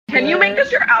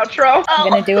Where's your outro? I'm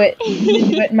gonna do it. I'm gonna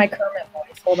do it in my Kermit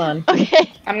voice. Hold on.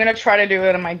 Okay. I'm gonna try to do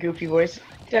it in my goofy voice.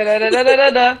 Da da da da da da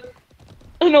da.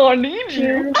 And I need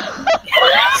you. And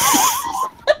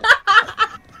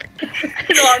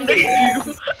I need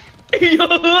you.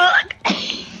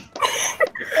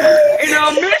 And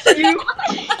I miss you.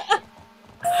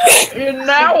 And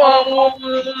now I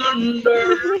wonder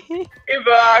if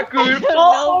I could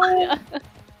fall.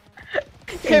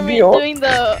 Kermit doing the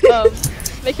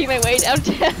making my way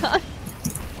downtown.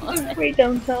 Way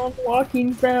downtown,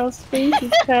 walking fast,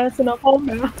 faces passing up home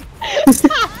now.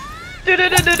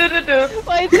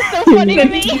 Why is this so funny to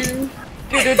me?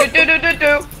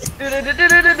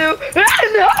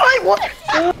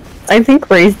 I think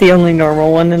Ray's the only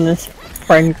normal one in this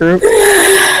friend group.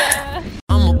 Yeah.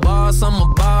 I'm a boss, I'm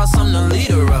the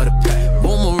leader of the pack.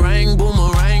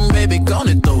 Boomerang, baby,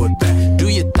 gonna throw it back. Do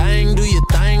your thing, girl,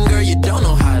 you don't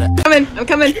know how to act. I'm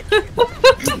coming.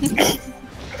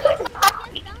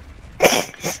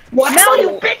 What? No, you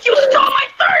bitch! You stole my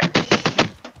third!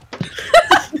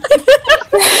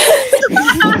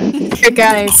 Hey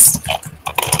guys.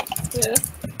 Yeah.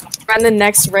 Run the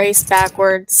next race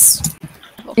backwards.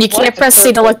 You can't press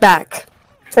C to look back.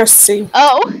 Press C.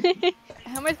 Oh!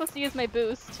 How am I supposed to use my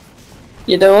boost?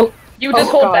 You don't? You just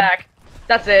hold back.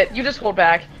 That's it. You just hold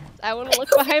back. I want to look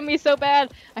behind me so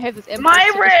bad. I have this impulse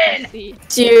Myron! to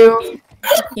just see.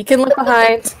 You can look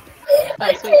behind.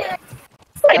 Oh, sweet.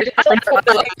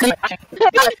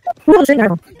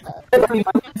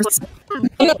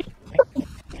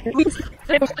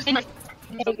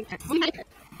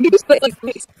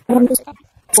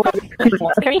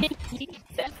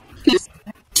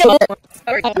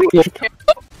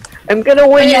 I'm gonna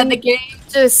win. Yeah, the game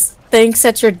just thinks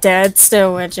that you're dead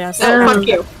still, Jess. Oh, fuck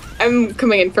you. I'm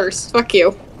coming in first. Fuck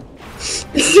you.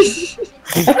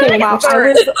 Okay, wow.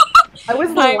 I was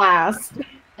the last.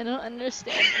 I don't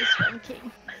understand this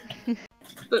ranking.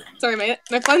 Sorry, my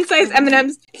fun-size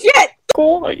M&Ms. Shit!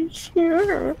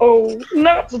 Sure. Oh,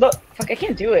 no, fuck, I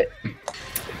can't do it.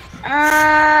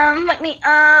 Let me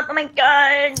up, oh my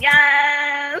god,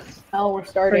 yes! Oh, we're Are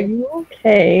starting. you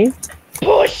okay?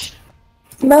 Push!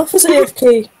 Melf was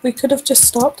AFK. We could have just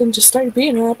stopped and just started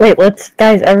beating her up. Wait,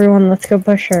 guys, everyone, let's go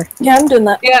push her. Yeah, I'm doing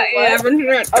that. Yeah, everyone turn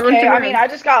around. Okay, I mean, I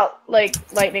just got, like,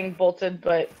 lightning bolted,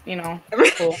 but, you know,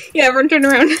 cool. Yeah, everyone turn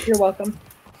around. You're welcome.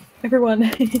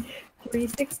 Everyone.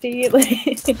 360. Like...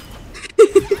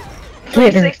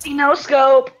 360 no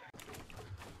scope.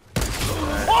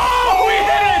 Oh, we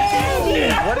did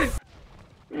it! What is?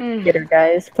 Get her,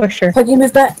 guys. Push her. Puggy,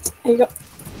 move back. Here you go.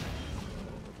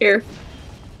 Here.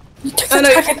 You took Oh the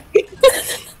no, target.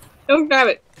 don't grab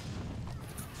it.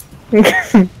 Oh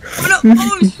no,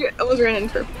 oh shit, I almost ran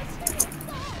into her.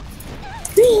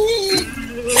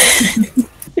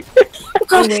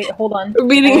 Oh, wait, hold on. We're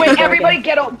beating Wait, her. everybody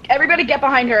get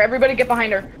behind her. Everybody get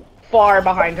behind her. Far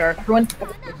behind her. Everyone,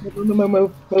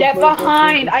 move. Get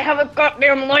behind! I have a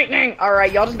goddamn lightning!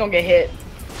 Alright, y'all just gonna get hit.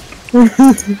 No,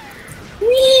 wait!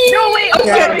 Oh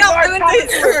Okay, shit, no, I went to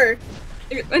hit her.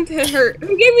 I went to hit her. Who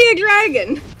gave me a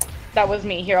dragon? That was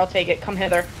me. Here, I'll take it. Come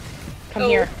hither. Come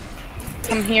here.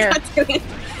 Come here.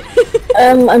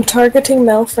 I'm targeting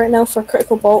Melf right now for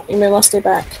critical bolt. You may want to stay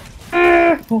back.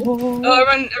 Oh,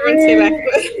 everyone stay back.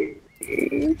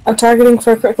 I'm targeting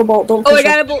for a critical bolt. Don't Oh, push I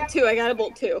got her. a bolt too. I got a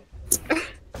bolt too. I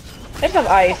just have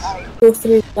ice. Go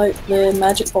through like the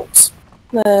magic bolts,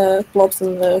 the blobs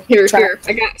and the Here. trap.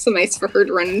 I got some ice for her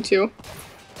to run into.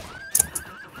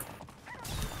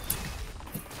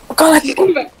 Oh god!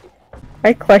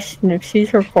 I question if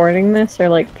she's recording this or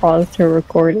like paused her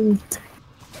recording.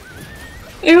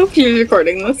 I hope she's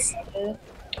recording this.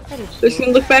 So she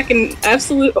can look back in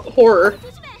absolute horror.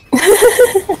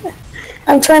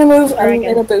 I'm trying to move. I'm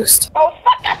in a boost. Oh,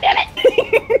 fuck,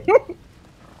 goddammit!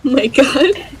 Oh my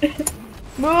god.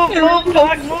 Move,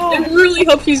 fuck, I move! really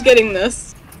hope she's getting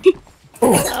this.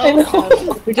 I know.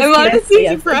 I want to see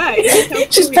surprise.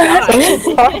 She's back. Wait,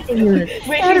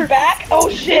 she's back? Oh,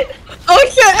 shit! Oh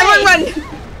shit! Everyone run!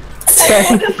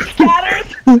 Everyone just scatters!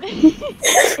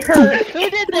 Who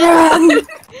did that?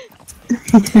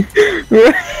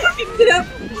 Get up!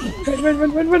 Run.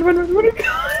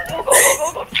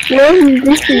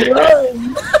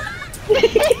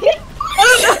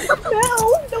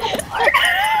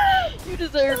 You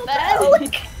deserve that.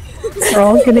 We're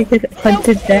all gonna get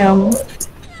hunted down.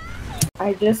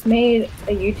 I just made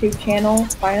a YouTube channel,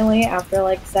 finally, after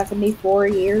like 74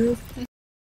 years.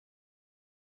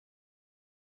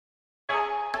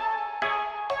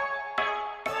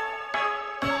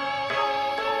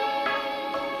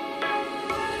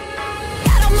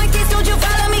 Don't you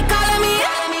follow me, calling me?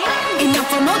 Enough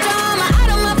for more drama. Out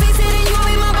of my face, hitting you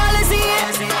with my policy.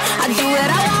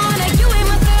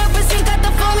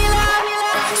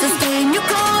 When you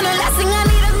gone, the last thing I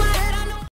need